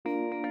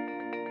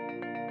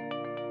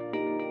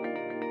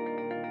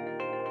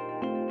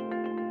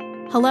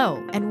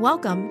Hello, and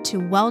welcome to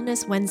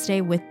Wellness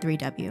Wednesday with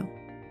 3W.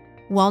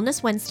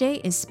 Wellness Wednesday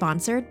is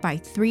sponsored by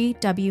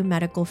 3W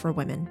Medical for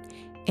Women,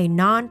 a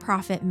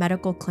nonprofit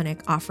medical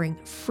clinic offering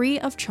free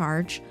of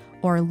charge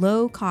or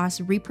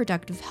low-cost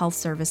reproductive health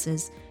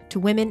services to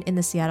women in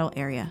the Seattle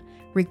area,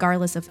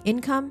 regardless of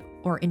income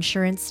or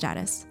insurance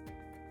status.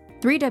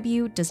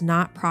 3W does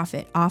not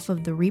profit off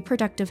of the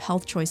reproductive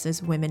health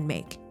choices women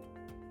make.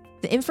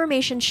 The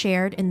information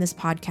shared in this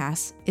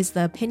podcast is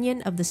the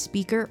opinion of the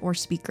speaker or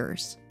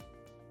speakers.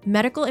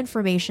 Medical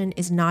information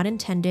is not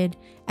intended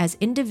as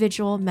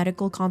individual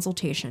medical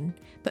consultation,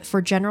 but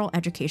for general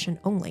education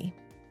only.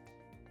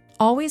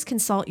 Always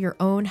consult your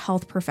own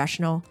health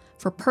professional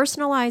for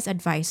personalized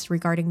advice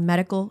regarding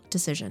medical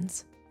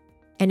decisions.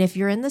 And if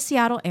you're in the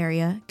Seattle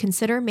area,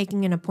 consider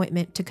making an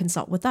appointment to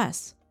consult with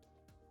us.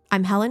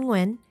 I'm Helen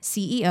Nguyen,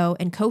 CEO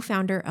and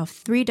co-founder of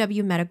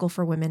 3W Medical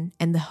for Women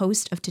and the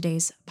host of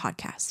today's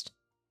podcast.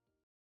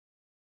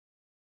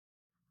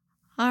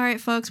 All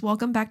right, folks,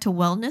 welcome back to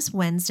Wellness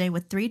Wednesday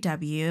with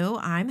 3W.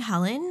 I'm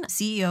Helen,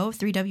 CEO of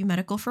 3W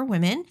Medical for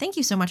Women. Thank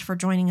you so much for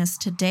joining us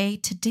today.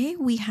 Today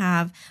we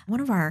have one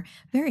of our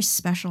very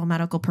special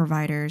medical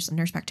providers,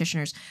 nurse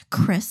practitioners,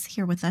 Kris,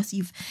 here with us.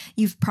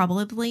 You've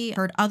probably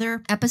heard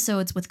other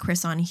episodes with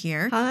Kris on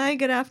here. Hi,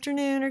 good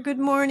afternoon or good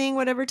morning,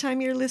 whatever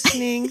time you're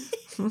listening.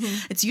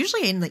 It's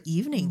usually in the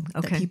evening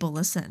that people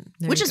listen,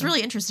 which is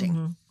really interesting.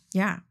 Mm-hmm.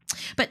 Yeah.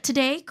 But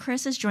today,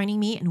 Kris is joining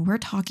me, and we're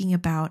talking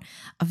about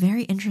a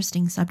very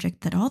interesting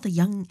subject that all the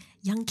young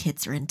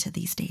kids are into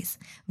these days,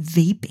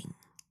 vaping.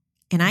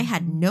 And I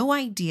had no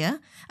idea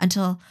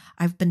until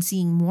I've been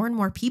seeing more and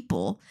more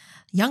people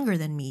younger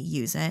than me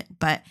use it.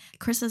 But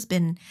Kris has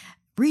been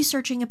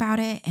researching about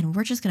it, and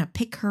we're just going to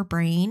pick her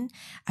brain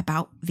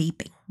about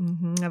vaping.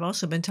 Mm-hmm. I've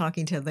also been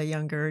talking to the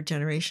younger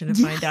generation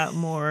to find out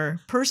more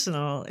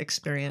personal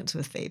experience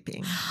with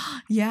vaping.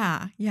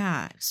 Yeah.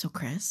 So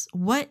Kris,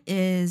 what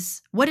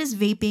is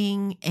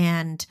vaping,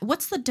 and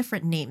what's the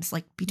different names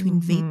like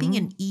between vaping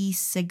and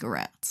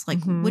e-cigarettes? Like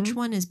which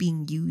one is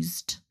being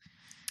used?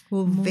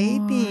 Well, more?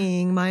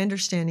 Vaping, my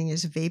understanding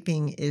is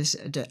vaping is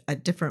a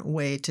different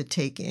way to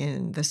take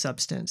in the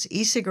substance.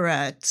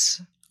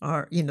 E-cigarettes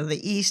are,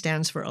 the E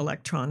stands for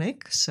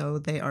electronic, so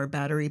they are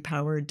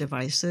battery-powered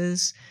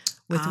devices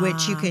with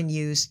which you can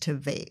use to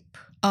vape.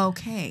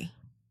 Okay.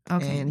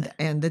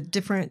 And the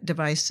different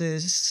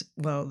devices,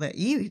 well, the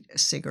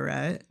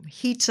e-cigarette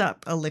heats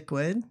up a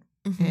liquid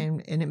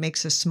and it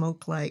makes a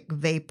smoke-like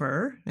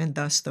vapor, and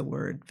thus the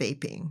word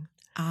vaping.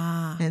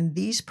 And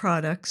these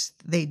products,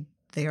 they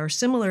are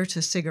similar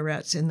to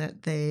cigarettes in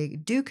that they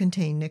do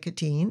contain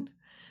nicotine,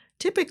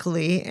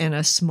 typically in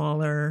a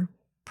smaller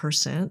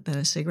percent than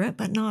a cigarette,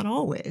 but not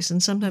always.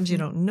 And sometimes you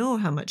don't know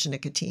how much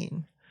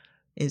nicotine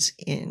is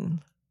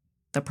in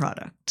the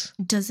product.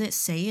 Does it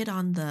say it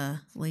on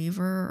the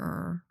flavor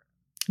or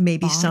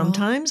maybe bottle?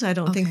 Sometimes. I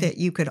don't think that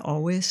you could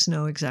always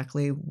know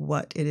exactly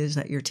what it is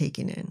that you're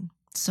taking in.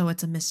 So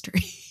it's a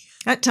mystery.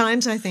 At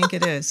times, I think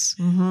it is.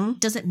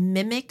 Does it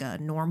mimic a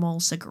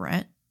normal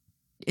cigarette?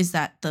 Is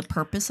that the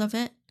purpose of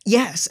it?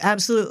 Yes,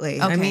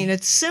 absolutely. Okay. I mean,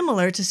 it's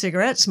similar to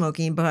cigarette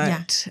smoking,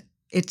 but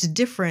it's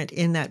different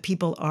in that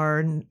people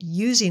are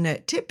using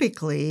it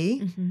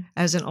typically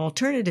as an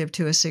alternative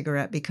to a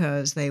cigarette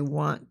because they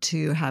want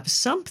to have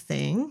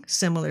something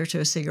similar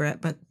to a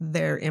cigarette, but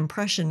their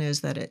impression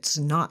is that it's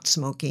not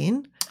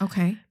smoking.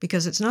 Okay.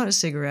 Because it's not a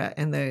cigarette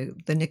and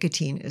the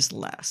nicotine is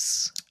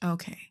less.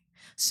 Okay.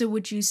 So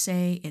would you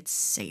say it's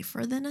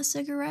safer than a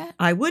cigarette?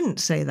 I wouldn't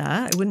say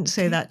that. I wouldn't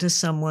say that to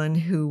someone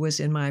who was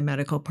in my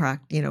medical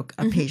practice,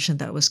 a patient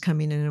that was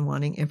coming in and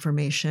wanting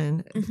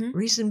information.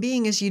 Reason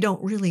being is you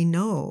don't really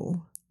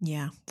know.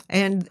 Yeah.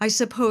 And I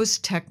suppose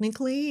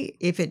technically,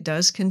 if it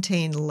does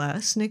contain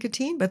less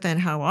nicotine, but then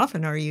how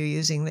often are you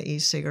using the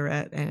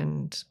e-cigarette?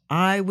 And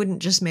I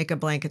wouldn't just make a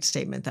blanket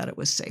statement that it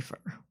was safer.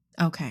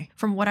 Okay.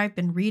 From what I've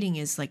been reading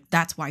is like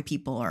that's why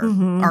people are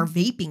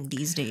vaping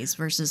these days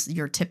versus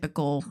your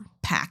typical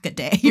pack a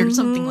day or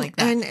something like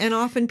that. And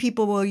often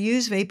people will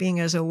use vaping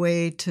as a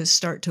way to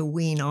start to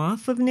wean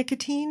off of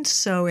nicotine.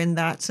 So in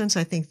that sense,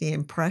 I think the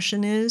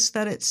impression is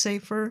that it's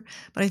safer,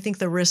 but I think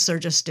the risks are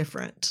just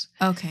different.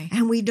 Okay.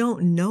 And we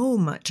don't know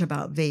much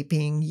about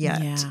vaping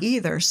yet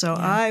either. So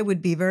I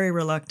would be very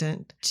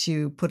reluctant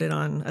to put it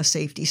on a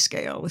safety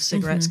scale with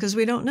cigarettes because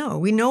we don't know.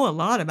 We know a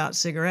lot about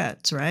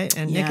cigarettes, right?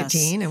 And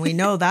nicotine, and we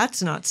know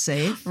that's not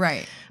safe.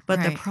 Right.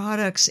 But the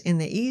products in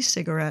the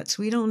e-cigarettes,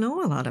 we don't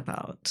know a lot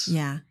about.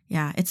 Yeah.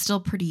 It's still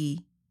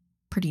pretty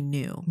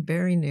new.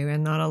 Very new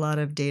and not a lot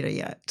of data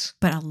yet.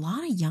 But a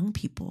lot of young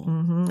people.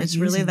 It's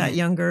really that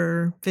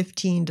younger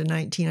 15 to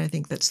 19, I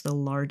think that's the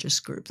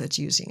largest group that's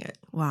using it.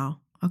 Wow.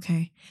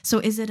 Okay. So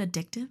is it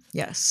addictive?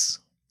 Yes.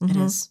 It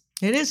is.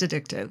 It is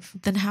addictive.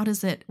 Then how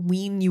does it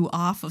wean you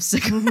off of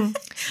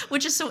cigarettes?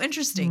 Which is so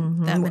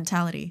interesting, that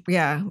mentality.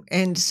 Yeah.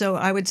 And so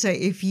I would say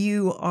if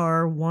you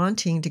are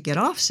wanting to get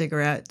off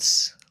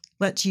cigarettes,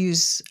 let's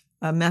use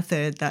a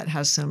method that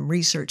has some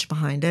research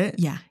behind it.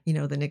 Yeah. You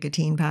know, the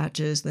nicotine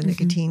patches, the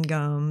nicotine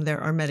gum,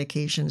 there are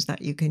medications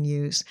that you can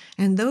use.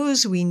 And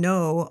those we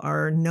know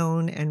are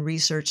known and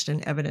researched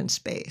and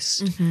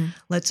evidence-based.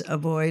 Let's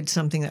avoid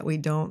something that we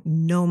don't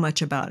know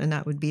much about, and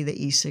that would be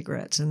the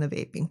e-cigarettes and the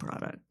vaping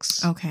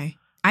products. Okay.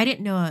 I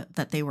didn't know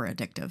that they were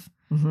addictive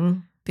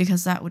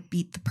because that would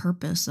beat the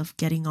purpose of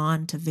getting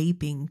on to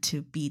vaping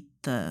to beat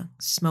the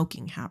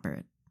smoking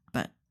habit.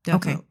 But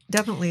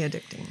Definitely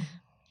addicting.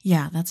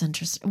 Yeah, that's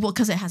interesting. Well,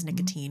 because it has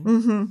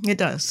nicotine. It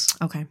does.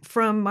 Okay.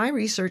 From my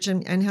research,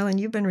 and Helen,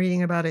 you've been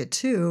reading about it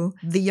too,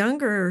 the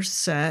younger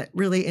set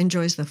really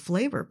enjoys the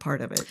flavor part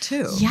of it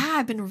too. Yeah,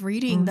 I've been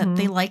reading that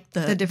they like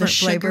the different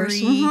sugary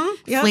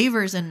flavors.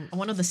 flavors. And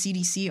one of the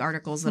CDC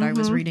articles that I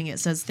was reading, it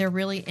says they're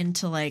really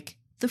into like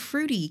the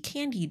fruity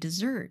candy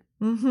dessert,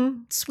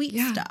 sweet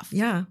stuff.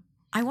 Yeah.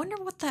 I wonder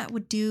what that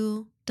would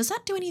do. Does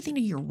that do anything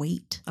to your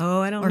weight? Oh,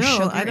 I don't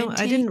know. I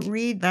didn't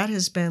read that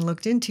has been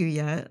looked into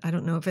yet. I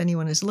don't know if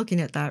anyone is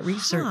looking at that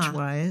research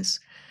wise.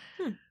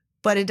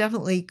 But it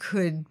definitely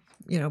could,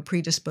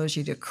 predispose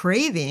you to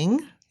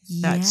craving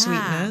that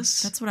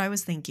sweetness. That's what I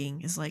was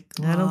thinking is like,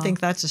 I don't think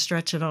that's a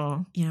stretch at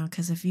all.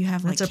 Because if you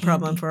have that's like a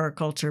problem for our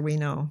culture, we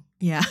know.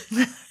 Yeah.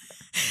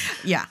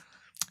 Yeah.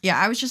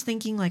 I was just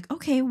thinking like,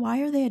 okay,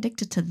 why are they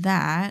addicted to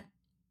that?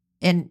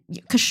 And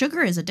because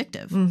sugar is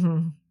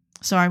addictive.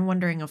 So I'm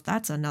wondering if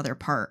that's another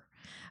part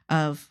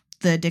of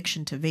the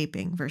addiction to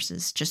vaping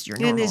versus just your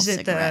normal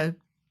cigarette.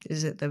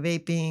 Is it the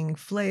vaping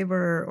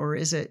flavor, or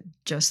is it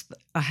just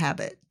a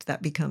habit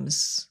that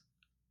becomes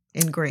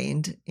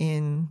ingrained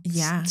in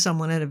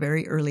someone at a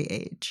very early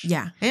age?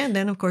 Yeah. And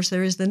then, of course,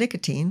 there is the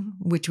nicotine,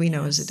 which we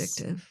know is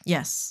addictive.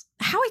 Yes.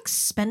 How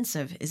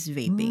expensive is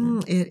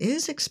vaping? It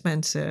is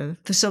expensive.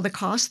 So the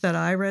cost that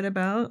I read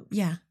about,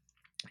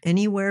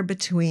 anywhere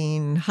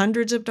between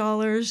hundreds of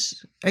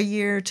dollars a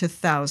year to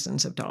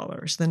thousands of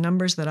dollars. The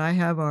numbers that I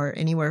have are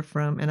anywhere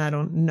from, and I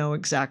don't know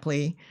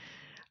exactly,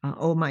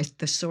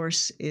 the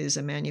source is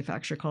a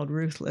manufacturer called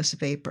Ruthless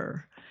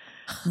Vapor.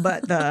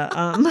 But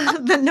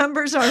the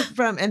numbers are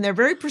from, and they're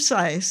very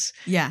precise.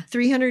 Yeah.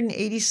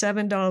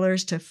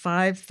 $387 to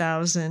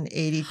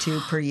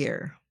 $5,082 per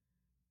year.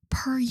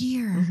 Per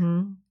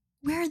year?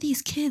 Where are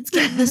these kids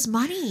getting this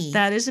money?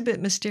 That is a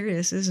bit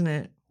mysterious, isn't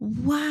it?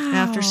 Wow.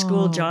 After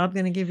school job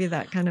going to give you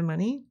that kind of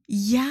money?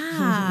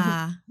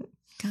 Yeah.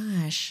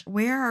 Gosh.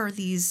 Where are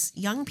these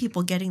young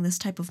people getting this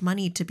type of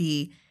money to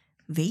be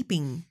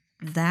vaping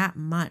that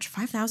much?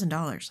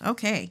 $5,000.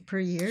 Okay. Per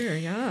year,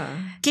 yeah.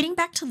 Getting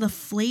back to the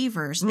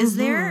flavors, is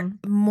there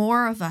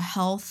more of a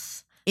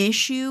health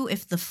issue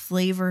if the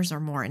flavors are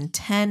more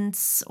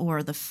intense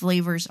or the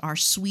flavors are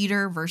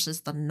sweeter versus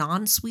the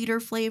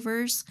non-sweeter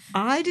flavors?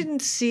 I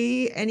didn't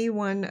see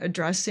anyone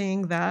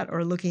addressing that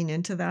or looking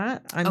into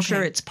that. I'm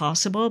sure it's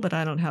possible, but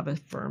I don't have a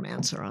firm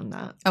answer on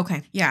that.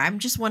 Okay. Yeah, I'm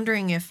just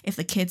wondering if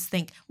the kids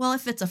think, well,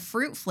 if it's a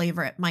fruit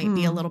flavor, it might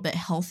be a little bit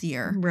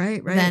healthier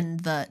than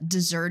the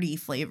desserty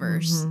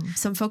flavors.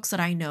 Some folks that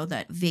I know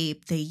that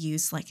vape, they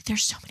use like,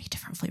 there's so many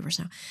different flavors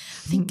now.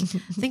 I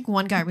think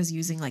one guy was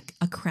using like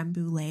a creme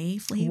brulee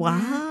flavor.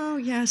 Wow,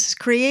 yes.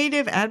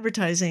 Creative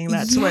advertising.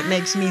 That's what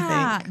makes me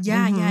think.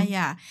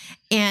 Yeah.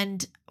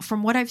 And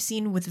from what I've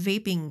seen with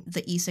vaping,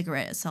 the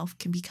e-cigarette itself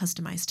can be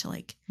customized to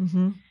like,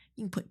 you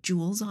can put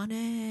jewels on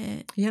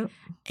it. Yep.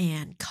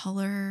 And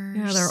colors.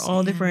 Yeah, there are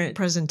all different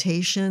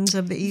presentations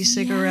of the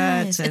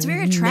e-cigarettes. Yes, it's and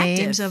very attractive.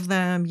 Names of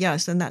them.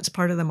 Yes, and that's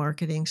part of the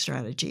marketing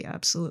strategy.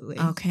 Absolutely.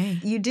 Okay.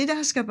 You did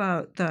ask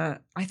about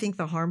the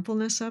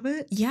harmfulness of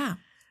it. Yeah.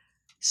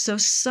 So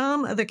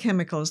some of the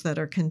chemicals that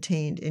are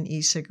contained in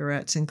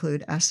e-cigarettes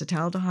include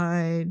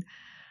acetaldehyde.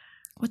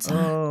 What's that?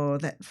 Oh,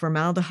 that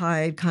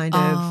formaldehyde kind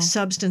of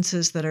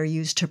substances that are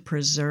used to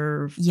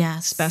preserve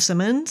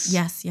specimens.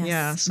 Yes.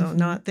 Yeah, so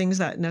not things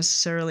that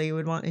necessarily you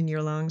would want in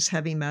your lungs,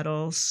 heavy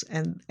metals.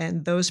 And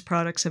those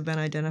products have been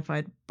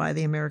identified by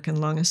the American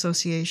Lung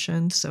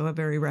Association, so a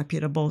very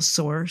reputable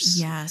source.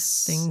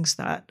 Yes. Things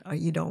that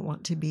you don't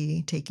want to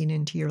be taking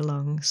into your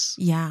lungs.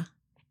 Yeah.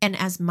 And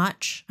as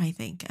much, I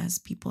think, as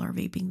people are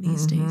vaping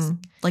these days.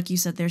 Like you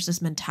said, there's this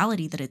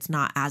mentality that it's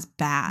not as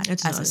bad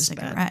as a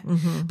cigarette.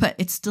 But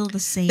it's still the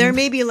same. There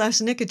may be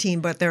less nicotine,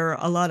 but there are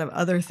a lot of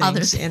other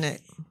things in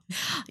it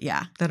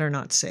that are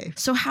not safe.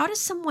 So how does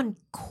someone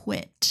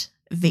quit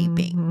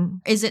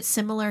vaping? Is it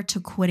similar to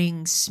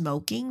quitting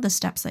smoking, the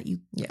steps that you...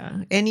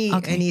 Yeah,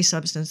 any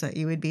substance that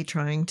you would be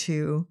trying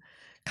to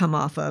come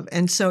off of.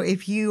 And so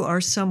if you are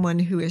someone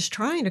who is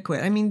trying to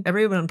quit, I mean,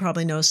 everyone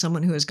probably knows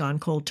someone who has gone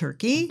cold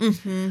turkey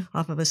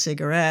off of a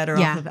cigarette or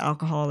off of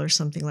alcohol or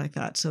something like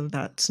that. So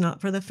that's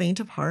not for the faint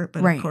of heart,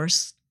 but of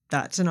course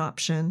that's an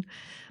option.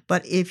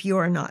 But if you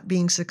are not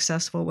being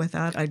successful with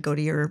that, I'd go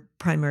to your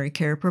primary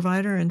care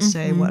provider and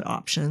say, what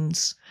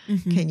options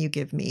can you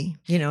give me?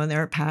 And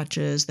there are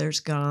patches, there's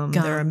gum,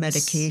 there are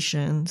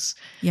medications.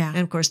 Yeah. And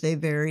of course, they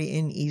vary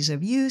in ease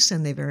of use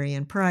and they vary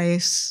in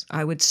price.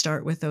 I would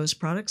start with those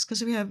products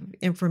because we have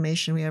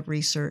information, we have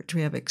research,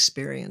 we have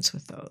experience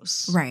with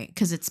those. Right.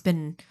 Because it's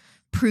been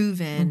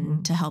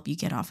proven to help you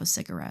get off of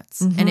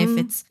cigarettes. And if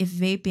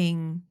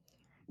vaping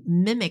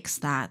mimics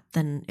that,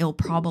 then it'll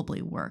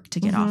probably work to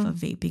get off of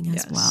vaping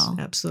as well.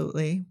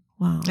 Absolutely.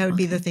 Wow. That would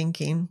be the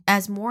thinking.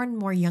 As more and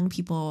more young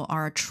people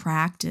are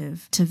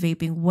attractive to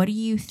vaping, what do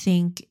you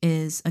think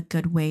is a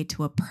good way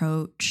to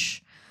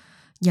approach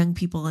young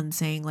people and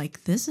saying,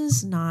 like, this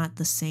is not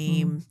the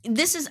same.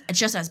 This is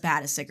just as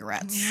bad as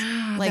cigarettes.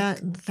 Yeah, like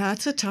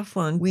that's a tough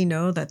one. We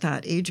know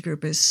that age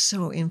group is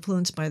so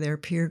influenced by their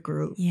peer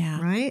group.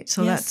 Yeah. Right?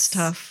 So that's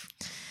tough.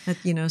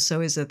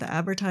 So is it the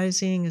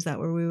advertising? Is that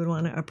where we would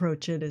want to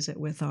approach it? Is it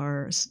with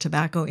our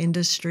tobacco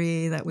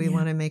industry that we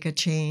want to make a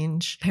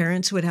change?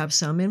 Parents would have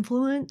some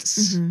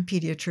influence.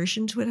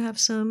 Pediatricians would have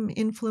some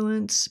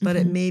influence, but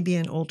it may be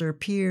an older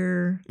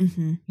peer,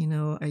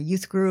 a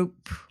youth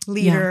group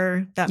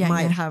leader that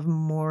might have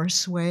more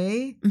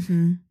sway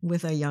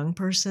with a young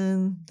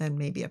person than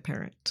maybe a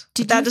parent.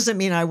 That doesn't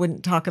mean I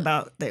wouldn't talk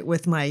about it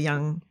with my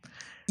young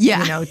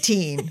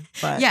teen.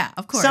 But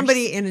of course.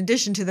 Somebody in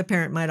addition to the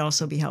parent might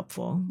also be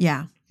helpful.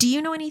 Yeah. Do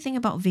you know anything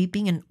about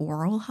vaping and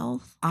oral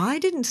health? I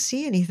didn't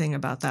see anything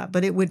about that,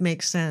 but it would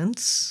make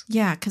sense.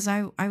 Yeah, because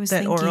I was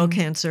thinking that oral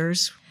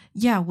cancers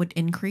would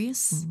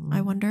increase,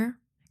 I wonder.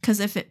 Because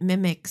if it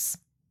mimics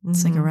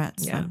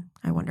cigarettes, then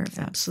I wonder if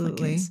that's the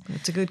case.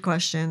 That's a good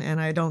question,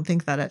 and I don't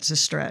think that it's a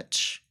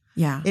stretch.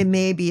 Yeah. It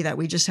may be that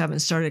we just haven't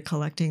started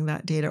collecting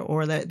that data,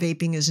 or that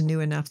vaping is new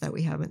enough that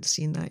we haven't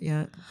seen that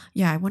yet.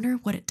 Yeah, I wonder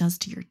what it does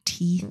to your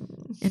teeth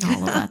and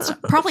all of that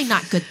stuff. Probably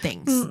not good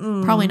things.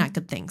 Probably not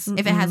good things.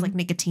 If it has like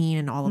nicotine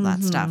and all of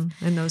that stuff.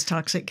 And those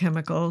toxic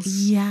chemicals.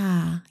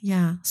 Yeah,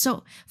 yeah.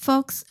 So,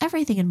 folks,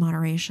 everything in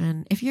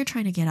moderation. If you're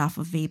trying to get off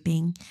of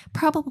vaping,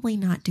 probably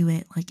not do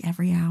it like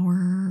every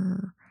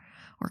hour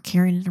or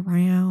carrying it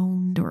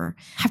around. Or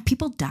have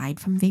people died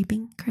from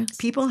vaping, Kris?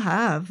 People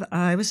have.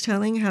 I was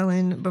telling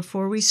Helen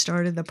before we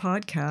started the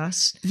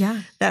podcast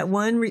that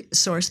one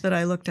source that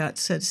I looked at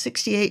said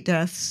 68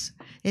 deaths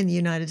in the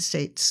United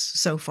States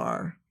so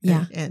far.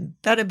 Yeah. And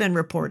that have been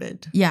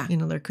reported. Yeah.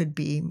 There could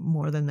be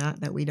more than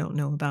that we don't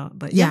know about.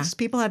 But yes,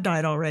 people have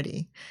died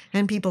already.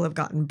 And people have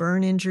gotten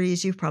burn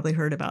injuries. You've probably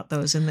heard about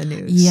those in the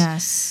news.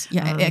 Yes.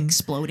 Yeah.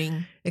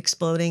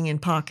 Exploding in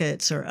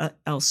pockets or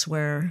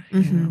elsewhere.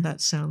 That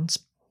sounds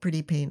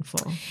pretty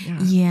painful.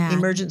 Yeah.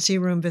 Emergency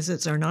room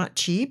visits are not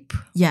cheap.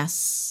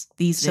 Yes.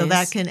 These days. So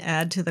that can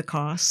add to the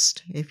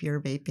cost if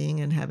you're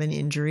vaping and have an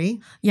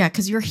injury. Yeah,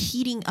 because you're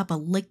heating up a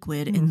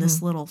liquid in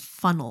this little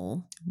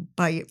funnel.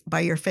 By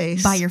your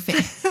face. By your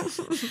face.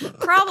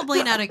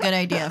 Probably not a good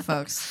idea,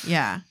 folks.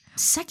 Yeah.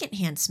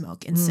 Secondhand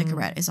smoke in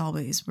cigarette is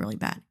always really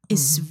bad.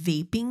 Is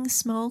vaping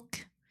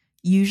smoke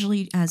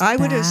usually as bad? I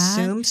would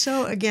assume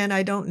so. Again,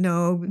 I don't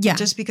know.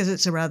 Just because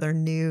it's a rather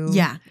new.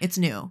 Yeah, it's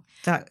new.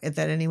 That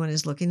anyone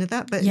is looking at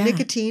that. But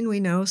nicotine, we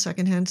know,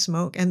 secondhand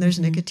smoke, and there's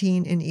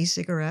nicotine in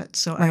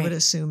e-cigarettes. So I would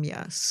assume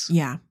yes.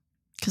 Yeah.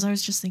 Because I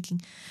was just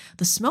thinking,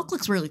 the smoke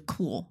looks really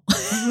cool.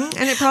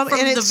 And it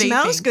probably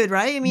smells good,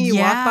 right? I mean, you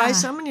walk by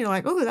some and you're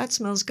like, oh, that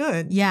smells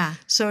good. Yeah.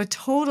 So it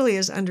totally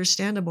is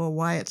understandable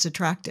why it's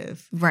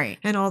attractive. Right.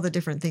 And all the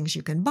different things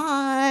you can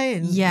buy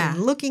and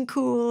looking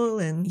cool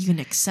and you can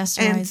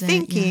accessorize and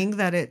thinking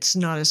that it's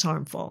not as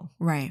harmful.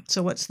 Right.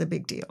 So what's the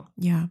big deal?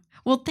 Yeah.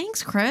 Well,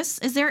 thanks, Kris.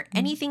 Is there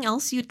anything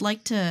else you'd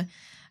like to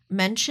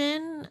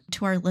mention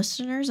to our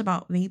listeners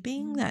about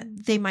vaping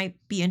that they might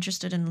be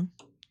interested in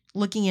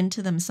looking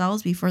into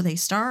themselves before they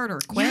start or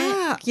quit?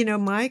 Yeah.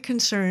 My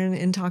concern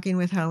in talking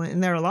with Helen,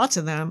 and there are lots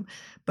of them,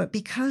 but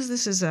because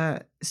this is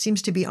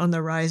seems to be on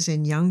the rise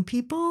in young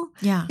people.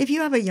 Yeah. If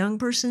you have a young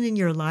person in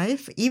your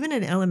life, even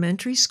an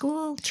elementary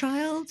school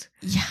child,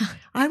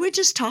 I would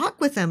just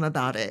talk with them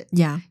about it.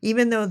 Yeah.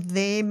 Even though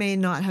they may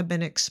not have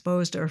been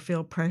exposed or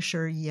feel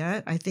pressure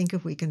yet, I think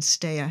if we can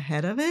stay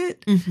ahead of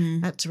it,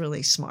 that's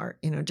really smart.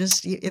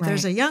 If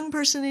there's a young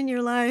person in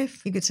your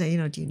life, you could say,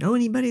 do you know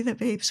anybody that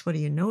vapes? What do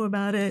you know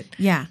about it?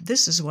 Yeah.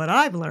 This is what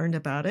I've learned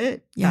about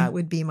it. Yeah. That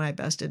would be my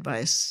best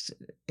advice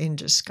in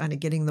just kind of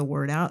getting the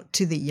word out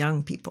to the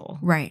young people.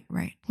 Right,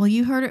 right. Well,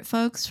 you heard it,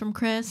 folks, from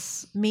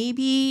Kris.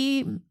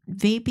 Maybe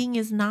vaping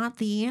is not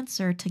the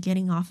answer to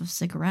getting off of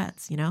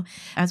cigarettes,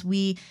 As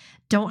we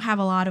don't have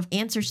a lot of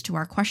answers to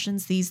our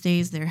questions these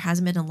days, there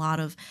hasn't been a lot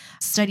of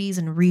studies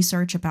and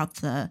research about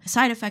the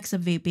side effects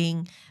of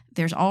vaping.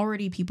 There's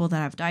already people that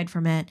have died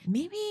from it.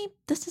 Maybe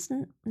this is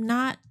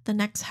not the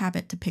next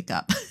habit to pick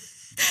up.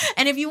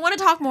 And if you want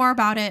to talk more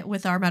about it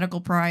with our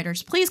medical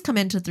providers, please come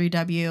into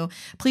 3W.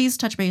 Please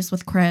touch base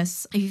with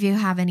Kris. If you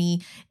have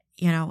any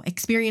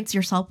experience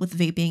yourself with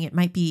vaping, it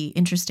might be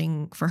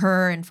interesting for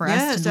her and for us to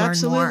learn more. Yes,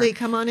 absolutely.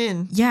 Come on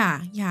in.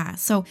 Yeah, yeah.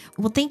 So,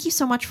 thank you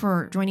so much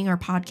for joining our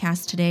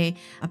podcast today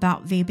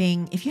about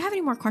vaping. If you have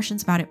any more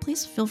questions about it,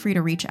 please feel free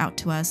to reach out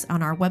to us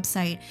on our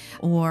website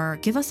or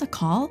give us a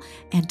call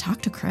and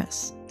talk to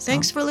Kris.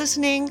 Thanks for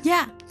listening.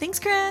 Yeah, thanks,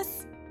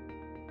 Kris.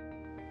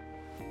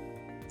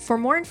 For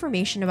more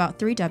information about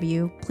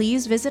 3W,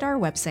 please visit our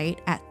website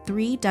at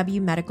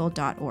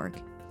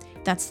 3wmedical.org.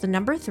 That's the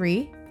number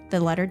 3, the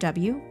letter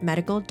W,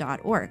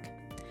 medical.org.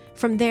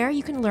 From there,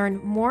 you can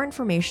learn more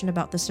information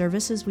about the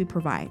services we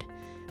provide,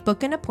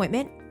 book an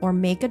appointment, or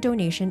make a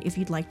donation if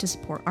you'd like to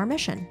support our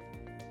mission.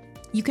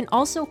 You can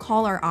also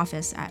call our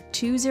office at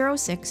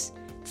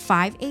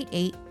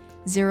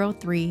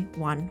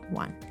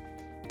 206-588-0311.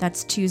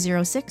 That's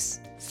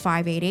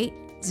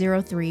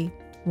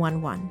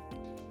 206-588-0311.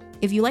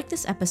 If you like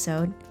this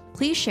episode,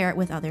 please share it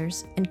with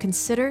others and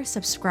consider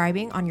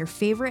subscribing on your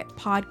favorite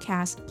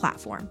podcast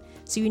platform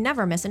so you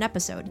never miss an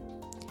episode.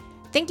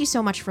 Thank you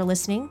so much for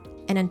listening,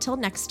 and until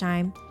next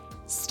time,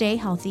 stay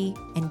healthy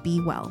and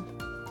be well.